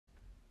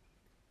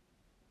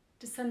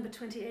December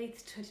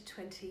 28th,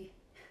 2020.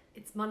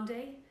 It's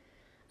Monday,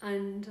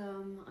 and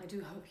I do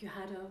hope you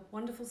had a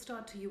wonderful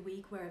start to your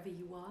week wherever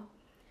you are.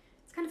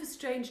 It's kind of a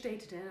strange day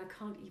today, and I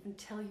can't even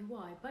tell you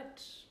why,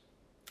 but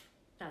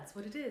that's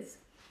what it is.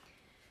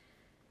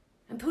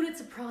 And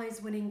Pulitzer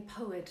Prize winning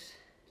poet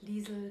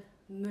Lisel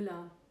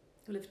Mueller,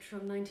 who lived from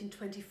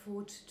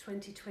 1924 to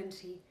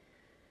 2020,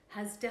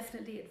 has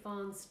definitely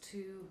advanced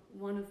to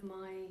one of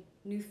my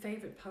new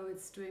favorite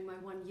poets during my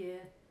 1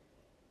 year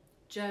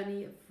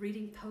journey of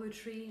reading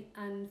poetry,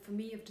 and for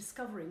me of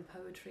discovering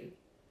poetry.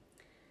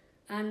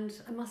 And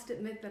I must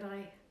admit that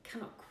I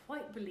cannot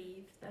quite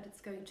believe that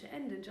it's going to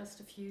end in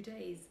just a few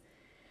days.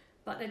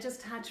 But I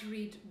just had to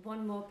read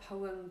one more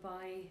poem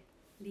by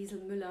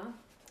Lisel Mueller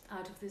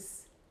out of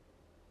this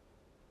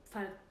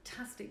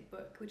fantastic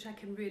book, which I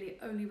can really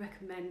only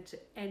recommend to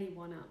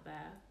anyone out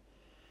there.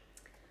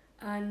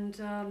 And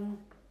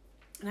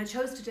I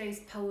chose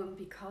today's poem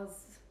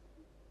because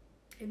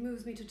it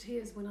moves me to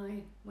tears when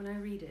I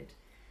read it.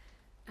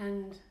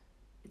 And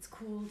it's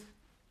called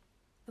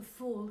The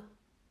Fall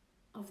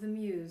of the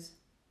Muse.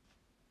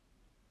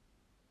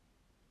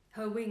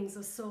 Her wings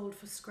are sold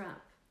for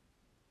scrap.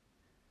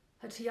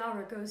 Her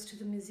tiara goes to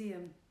the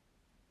museum.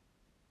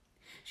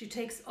 She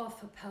takes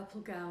off her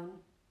purple gown,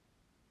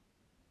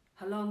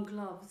 her long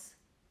gloves.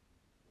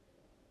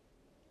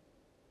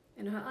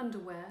 In her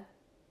underwear,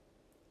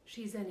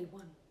 she's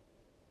anyone.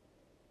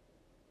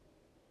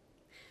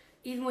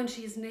 Even when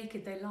she is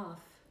naked, they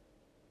laugh.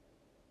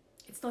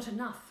 It's not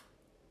enough,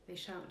 they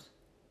shout.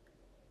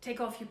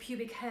 Take off your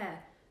pubic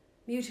hair,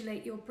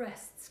 mutilate your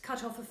breasts,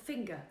 cut off a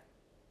finger,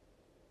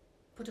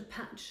 put a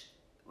patch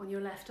on your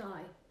left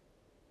eye.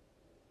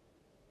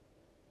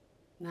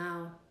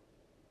 Now,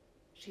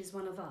 she's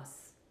one of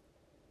us.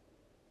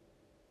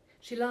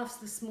 She laughs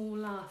the small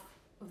laugh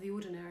of the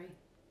ordinary.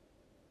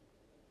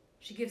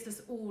 She gives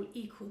us all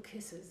equal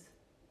kisses.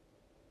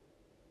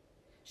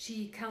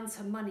 She counts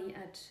her money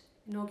at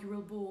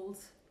inaugural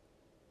balls.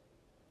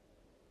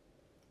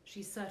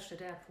 She's searched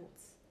at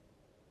airports.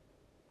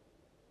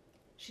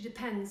 She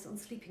depends on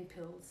sleeping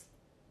pills.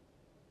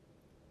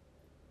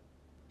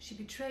 She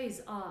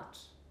betrays art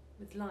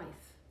with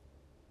life.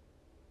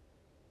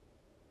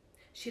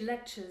 She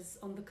lectures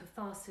on the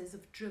catharsis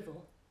of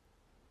drivel.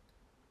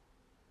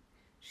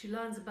 She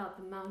learns about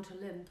the Mount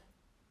Olymp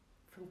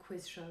from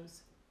quiz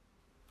shows.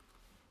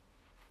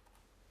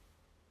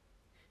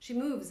 She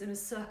moves in a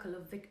circle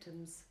of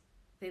victims.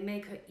 They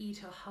make her eat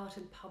her heart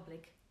in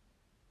public.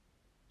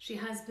 She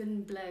has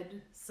been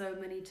bled so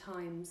many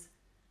times,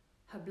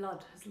 her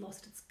blood has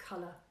lost its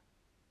colour.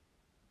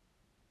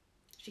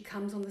 She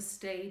comes on the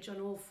stage on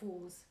all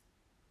fours,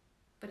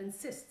 but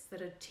insists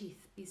that her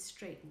teeth be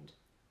straightened.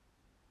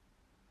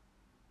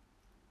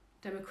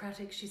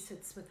 Democratic, she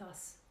sits with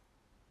us.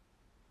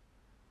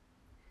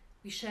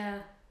 We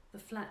share the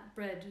flat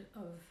bread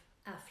of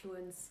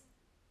affluence,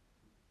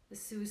 the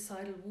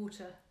suicidal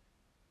water.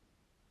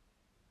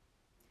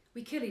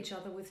 We kill each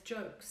other with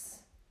jokes.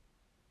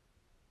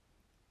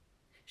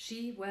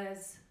 She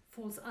wears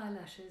false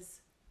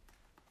eyelashes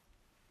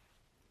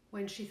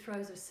when she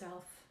throws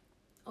herself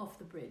off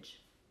the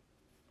bridge.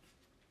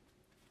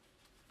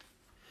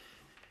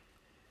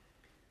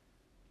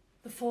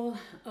 The Fall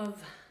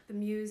of the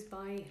Muse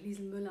by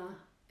Lisel Mueller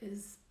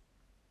is,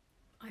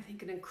 I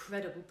think, an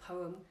incredible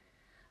poem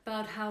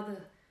about how the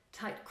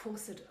tight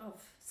corset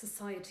of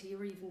society,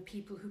 or even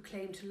people who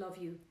claim to love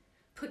you,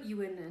 put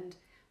you in and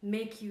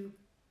make you,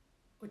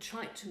 or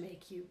try to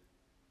make you,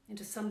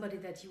 into somebody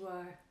that you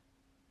are,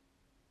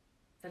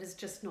 that is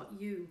just not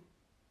you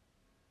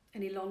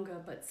any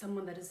longer, but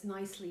someone that is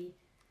nicely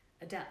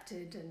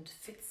adapted and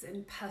fits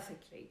in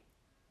perfectly,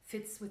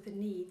 fits with the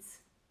needs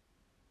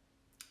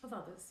of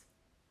others,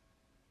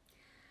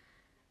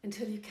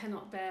 until you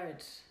cannot bear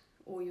it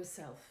or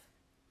yourself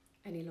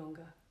any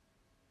longer.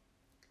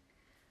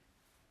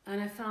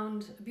 And I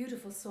found a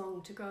beautiful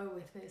song to go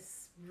with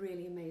this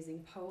really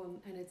amazing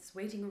poem, and it's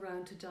Waiting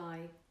Around to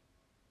Die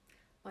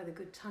by the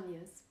good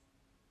Tanyas.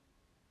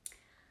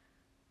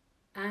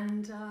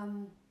 And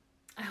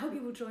I hope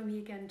you will join me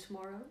again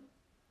tomorrow.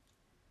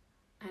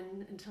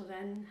 And until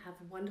then, have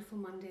a wonderful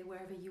Monday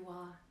wherever you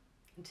are,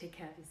 and take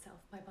care of yourself.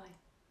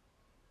 Bye-bye.